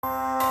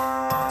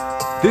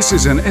This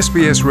is an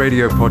SBS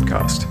radio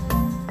podcast.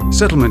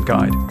 Settlement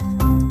Guide.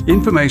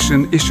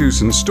 Information, issues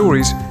and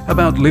stories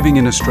about living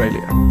in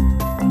Australia.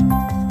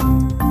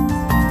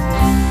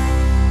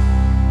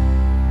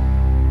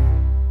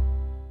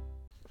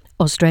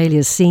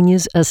 Australia's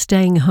seniors are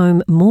staying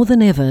home more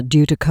than ever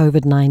due to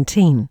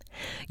COVID-19.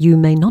 You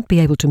may not be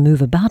able to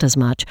move about as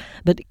much,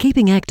 but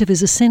keeping active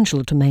is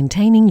essential to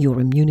maintaining your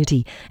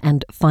immunity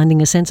and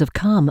finding a sense of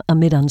calm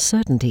amid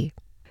uncertainty.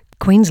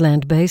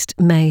 Queensland-based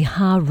May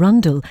Ha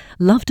Rundle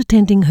loved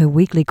attending her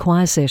weekly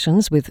choir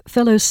sessions with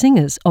fellow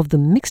singers of the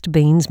Mixed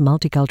Beans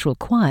Multicultural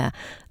Choir,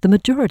 the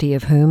majority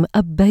of whom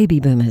are baby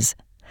boomers.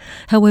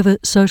 However,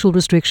 social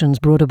restrictions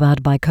brought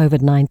about by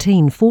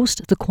COVID-19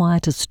 forced the choir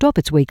to stop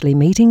its weekly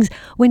meetings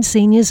when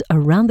seniors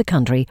around the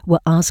country were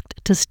asked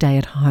to stay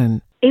at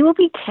home. It would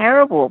be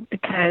terrible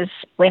because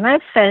when I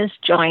first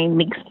joined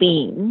Mixed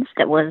Beans,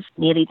 that was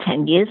nearly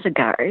 10 years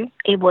ago,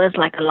 it was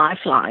like a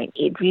lifeline.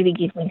 It really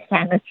gave me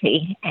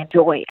sanity and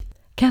joy.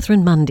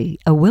 Catherine Mundy,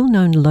 a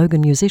well-known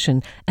Logan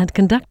musician and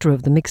conductor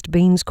of the Mixed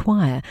Beans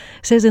Choir,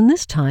 says in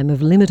this time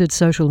of limited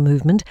social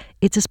movement,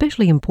 it's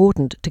especially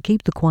important to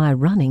keep the choir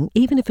running,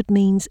 even if it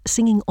means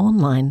singing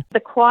online.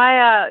 The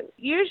choir,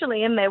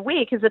 usually in their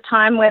week, is a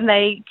time when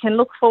they can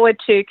look forward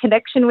to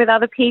connection with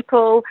other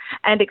people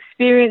and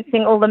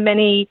experiencing all the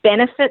many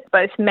benefits,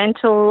 both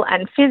mental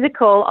and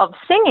physical, of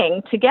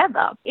singing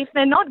together. If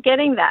they're not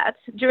getting that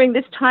during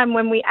this time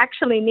when we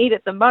actually need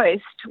it the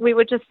most, we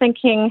were just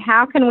thinking,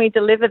 how can we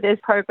deliver this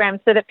program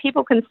so that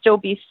people can still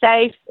be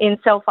safe in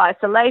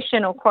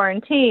self-isolation or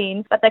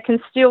quarantine, but they can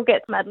still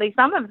get at least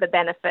some of the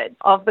benefits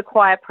of the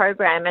choir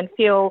program and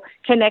feel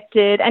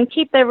connected and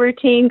keep their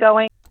routine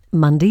going.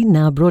 Mundy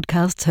now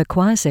broadcasts her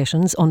choir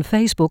sessions on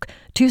Facebook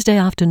Tuesday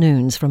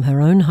afternoons from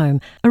her own home,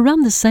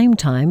 around the same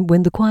time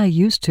when the choir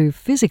used to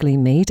physically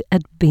meet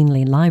at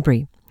Beenleigh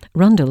Library.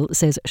 Rundle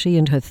says she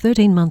and her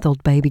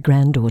 13-month-old baby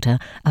granddaughter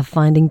are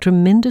finding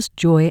tremendous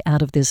joy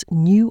out of this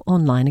new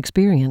online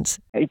experience.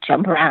 We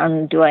jump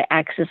around, do our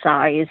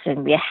exercise,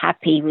 and we're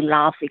happy, we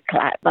laugh, we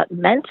clap. But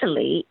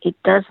mentally, it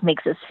does make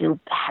us feel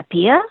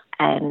happier,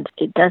 and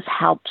it does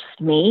help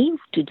me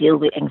to deal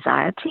with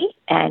anxiety.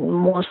 And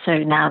more so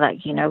now that,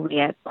 we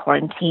are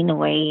quarantined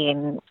away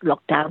and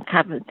lockdown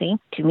kind of thing,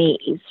 to me,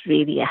 it's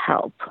really a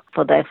help.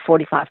 For the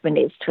 45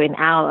 minutes to an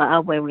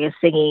hour where we are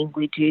singing,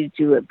 we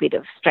do a bit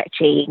of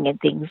stretching and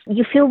things.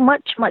 You feel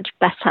much, much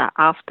better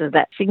after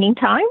that singing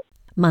time.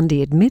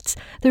 Mundy admits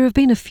there have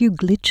been a few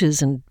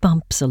glitches and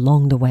bumps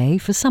along the way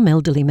for some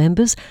elderly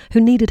members who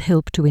needed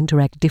help to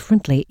interact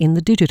differently in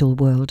the digital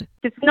world.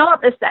 It's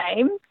not the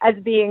same as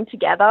being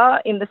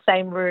together in the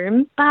same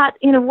room, but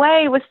in a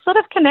way we're sort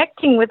of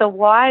connecting with a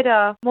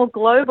wider, more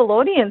global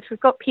audience. We've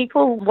got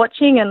people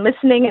watching and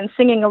listening and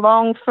singing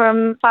along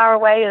from far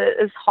away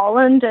as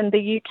Holland and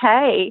the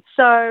UK.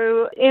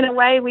 So in a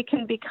way we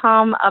can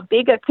become a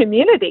bigger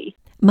community.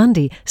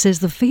 Mundy says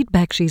the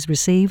feedback she's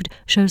received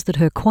shows that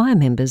her choir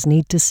members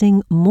need to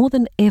sing more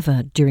than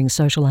ever during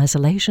social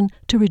isolation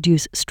to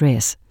reduce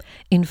stress.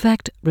 In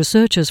fact,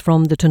 researchers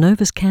from the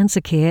Tenovus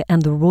Cancer Care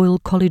and the Royal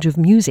College of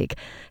Music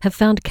have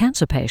found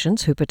cancer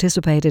patients who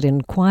participated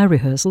in choir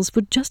rehearsals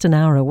for just an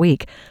hour a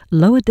week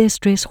lowered their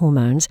stress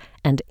hormones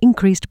and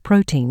increased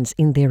proteins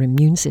in their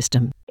immune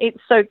system. It's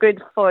so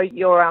good for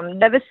your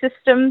nervous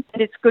system,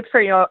 and it's good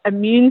for your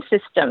immune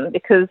system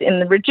because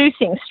in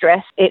reducing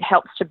stress, it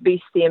helps to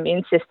boost the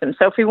immune system.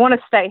 So if we want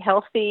to stay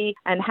healthy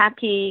and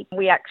happy,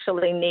 we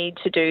actually need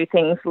to do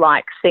things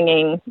like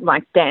singing,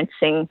 like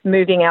dancing,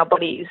 moving our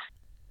bodies.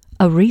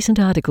 A recent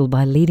article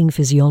by leading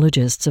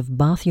physiologists of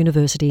Bath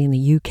University in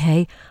the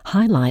UK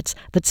highlights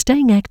that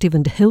staying active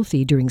and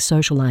healthy during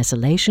social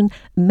isolation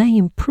may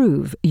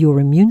improve your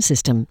immune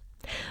system.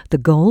 The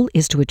goal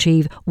is to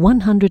achieve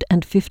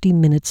 150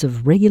 minutes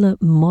of regular,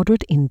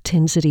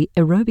 moderate-intensity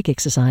aerobic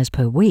exercise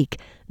per week,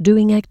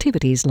 doing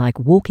activities like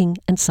walking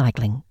and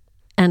cycling.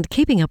 And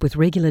keeping up with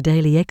regular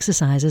daily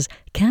exercises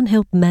can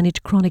help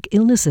manage chronic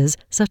illnesses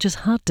such as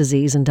heart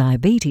disease and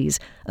diabetes,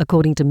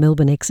 according to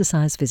Melbourne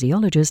exercise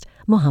physiologist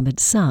Mohammed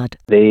Saad.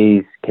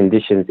 These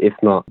conditions, if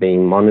not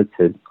being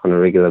monitored on a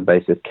regular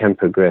basis, can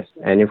progress.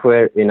 And if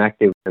we're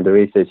inactive, and the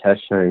research has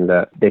shown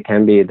that there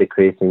can be a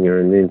decrease in your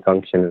immune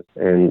function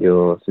and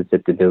your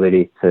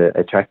susceptibility to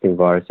attracting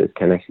viruses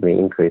can actually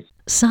increase.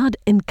 Saad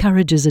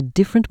encourages a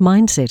different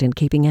mindset in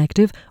keeping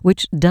active,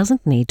 which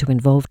doesn't need to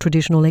involve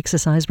traditional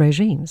exercise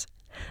regimes.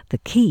 The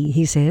key,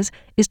 he says,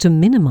 is to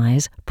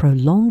minimise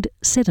prolonged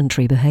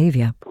sedentary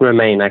behaviour.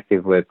 Remain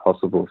active where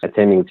possible,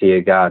 attending to your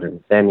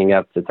garden, standing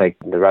up to take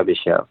the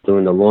rubbish out,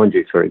 doing the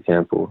laundry, for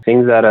example.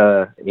 Things that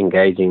are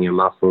engaging your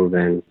muscles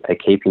and are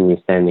keeping you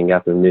standing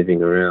up and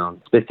moving around.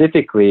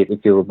 Specifically, if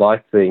you would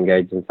like to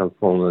engage in some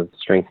form of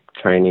strength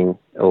training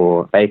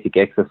or basic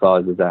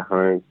exercises at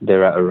home,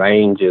 there are a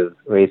range of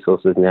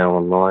resources now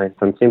online.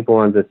 Some simple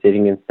ones are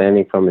sitting and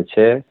standing from a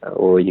chair,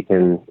 or you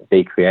can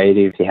be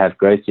creative. You have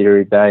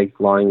grocery bags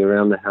lying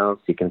around the house,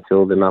 you can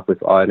fill them up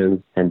with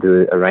items and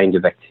do a range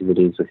of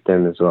activities with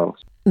them as well.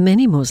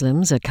 Many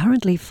Muslims are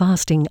currently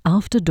fasting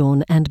after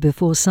dawn and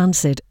before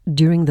sunset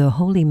during the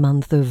holy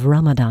month of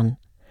Ramadan.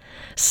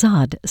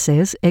 Saad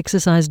says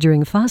exercise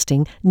during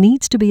fasting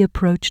needs to be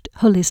approached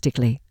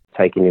holistically.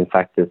 Taking in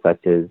factors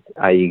such as,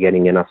 are you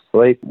getting enough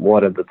sleep?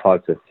 What are the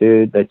types of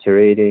food that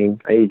you're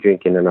eating? Are you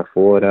drinking enough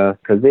water?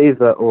 Because these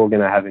are all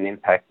going to have an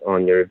impact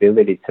on your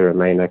ability to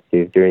remain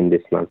active during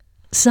this month.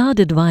 Saad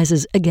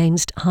advises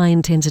against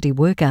high-intensity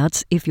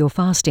workouts if you're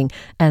fasting,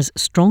 as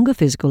stronger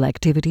physical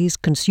activities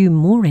consume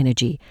more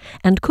energy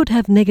and could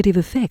have negative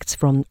effects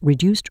from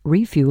reduced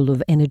refuel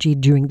of energy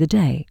during the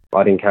day.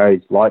 I'd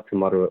encourage light to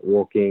moderate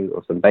walking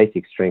or some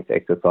basic strength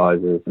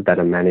exercises that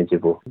are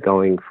manageable.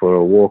 Going for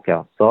a walk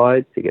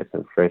outside to get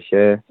some fresh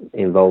air,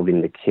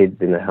 involving the kids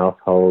in the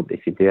household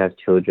if you do have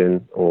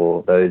children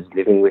or those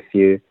living with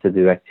you, to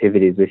do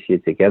activities with you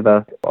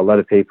together. A lot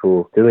of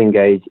people do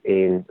engage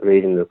in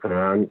reading the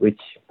Quran, which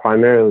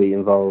primarily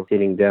involves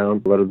sitting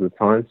down a lot of the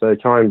time. So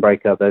try and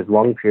break up those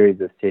long periods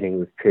of sitting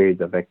with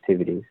periods of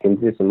activities. You can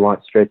do some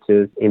light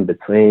stretches in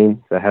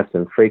between, so have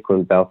some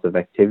frequent bouts of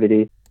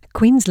activity.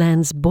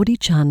 Queensland's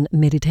Bodhichan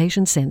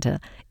Meditation Centre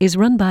is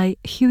run by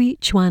Hui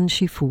Chuan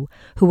Shifu,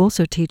 who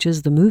also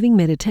teaches the moving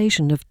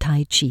meditation of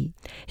Tai Chi.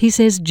 He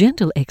says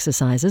gentle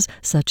exercises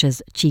such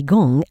as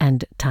Qigong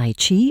and Tai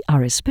Chi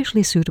are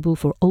especially suitable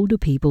for older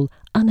people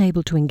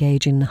unable to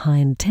engage in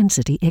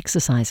high-intensity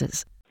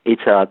exercises.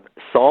 It's a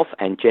soft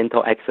and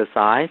gentle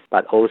exercise,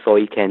 but also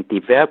it can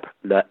develop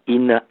the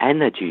inner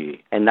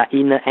energy, and that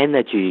inner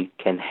energy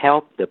can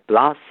help the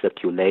blood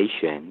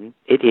circulation.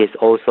 It is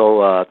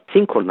also a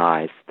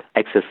synchronized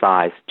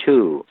exercise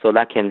too, so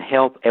that can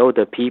help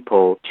elder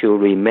people to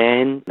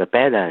remain the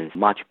balance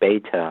much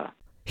better.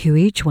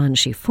 Hui Chuan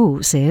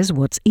Shifu says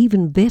what's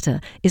even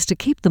better is to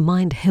keep the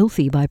mind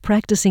healthy by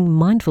practicing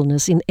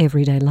mindfulness in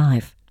everyday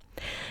life.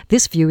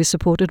 This view is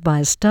supported by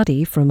a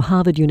study from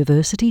Harvard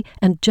University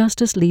and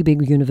Justus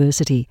Liebig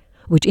University,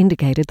 which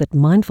indicated that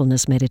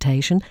mindfulness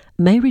meditation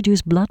may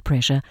reduce blood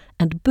pressure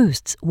and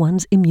boosts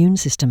one's immune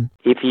system.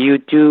 If you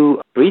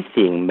do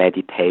breathing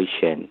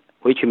meditation,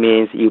 which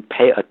means you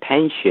pay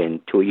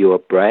attention to your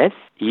breath,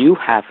 you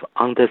have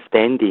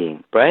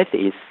understanding. Breath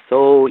is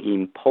so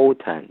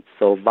important,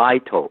 so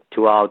vital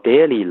to our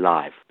daily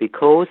life.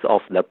 Because of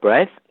the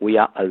breath, we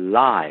are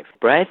alive.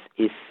 Breath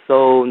is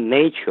so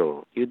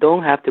natural. You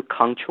don't have to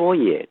control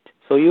it.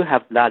 So you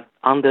have that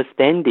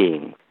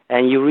understanding.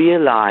 And you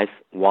realize,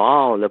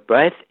 wow, the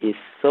breath is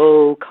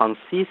so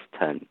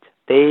consistent.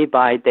 Day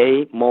by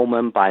day,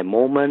 moment by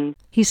moment.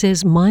 He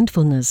says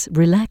mindfulness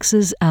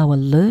relaxes our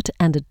alert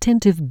and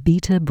attentive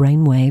beta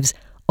brainwaves,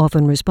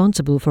 often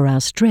responsible for our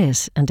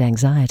stress and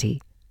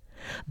anxiety.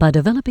 By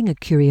developing a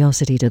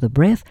curiosity to the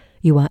breath,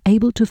 you are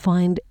able to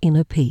find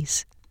inner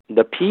peace.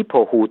 The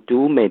people who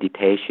do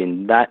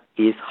meditation, that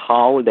is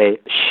how they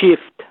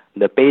shift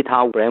the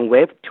beta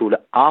brainwave to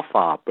the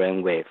alpha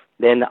brainwave.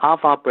 Then the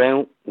alpha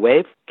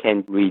brainwave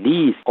can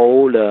release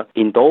all the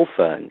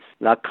endorphins.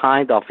 That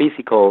kind of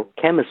physical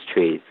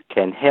chemistry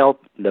can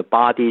help the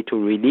body to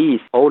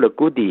release all the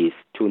goodies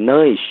to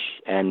nourish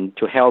and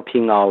to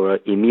helping our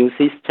immune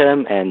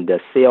system and the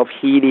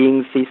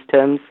self-healing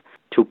systems,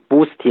 to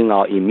boosting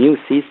our immune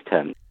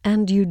system.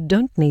 And you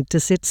don't need to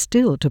sit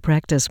still to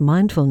practice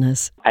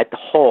mindfulness. At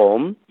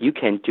home, you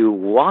can do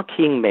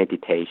walking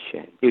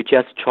meditation. You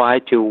just try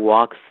to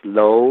walk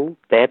slow,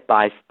 step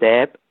by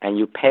step, and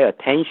you pay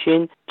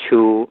attention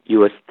to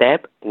your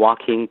step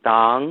walking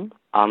down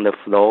on the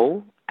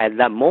floor. At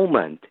that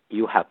moment,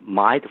 you have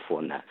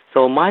mindfulness.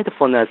 So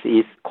mindfulness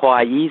is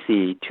quite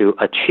easy to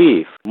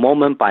achieve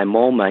moment by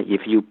moment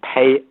if you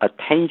pay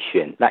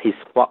attention. That is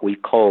what we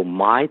call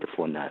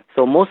mindfulness.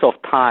 So most of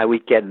the time, we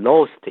get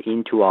lost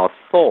into our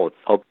thoughts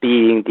of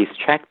being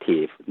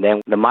distracted.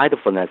 Then the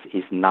mindfulness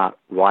is not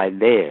right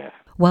there.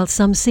 While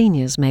some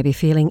seniors may be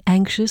feeling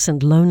anxious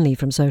and lonely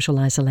from social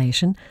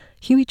isolation,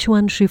 Hui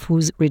Chuan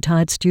Shifu's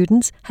retired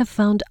students have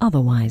found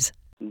otherwise.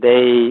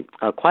 They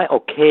are quite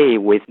okay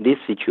with this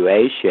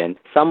situation.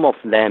 Some of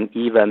them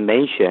even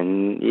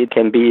mention it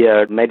can be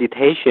a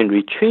meditation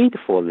retreat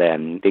for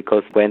them,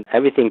 because when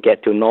everything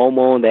gets to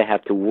normal, they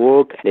have to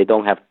work, they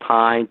don't have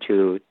time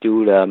to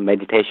do the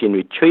meditation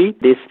retreat.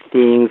 These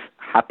things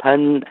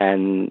happen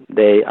and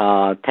they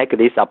take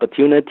this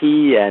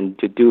opportunity and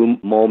to do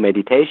more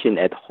meditation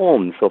at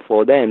home. So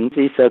for them,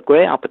 it's a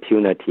great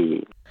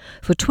opportunity.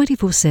 For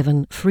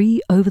 24/7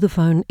 free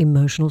over-the-phone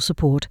emotional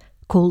support,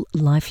 call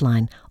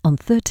Lifeline on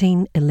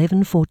 13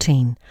 11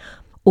 14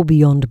 or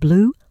Beyond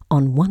Blue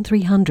on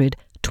 1300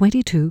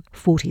 22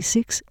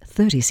 46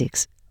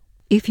 36.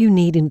 If you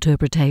need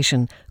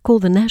interpretation, call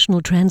the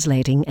National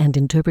Translating and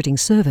Interpreting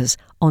Service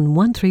on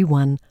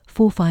 131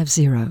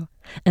 450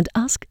 and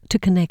ask to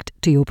connect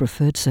to your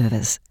preferred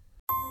service.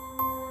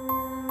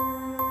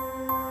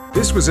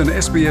 This was an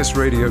SBS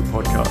Radio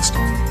podcast.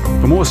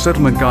 For more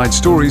Settlement Guide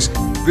stories,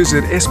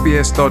 visit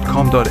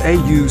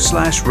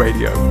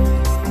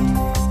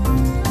sbs.com.au/radio.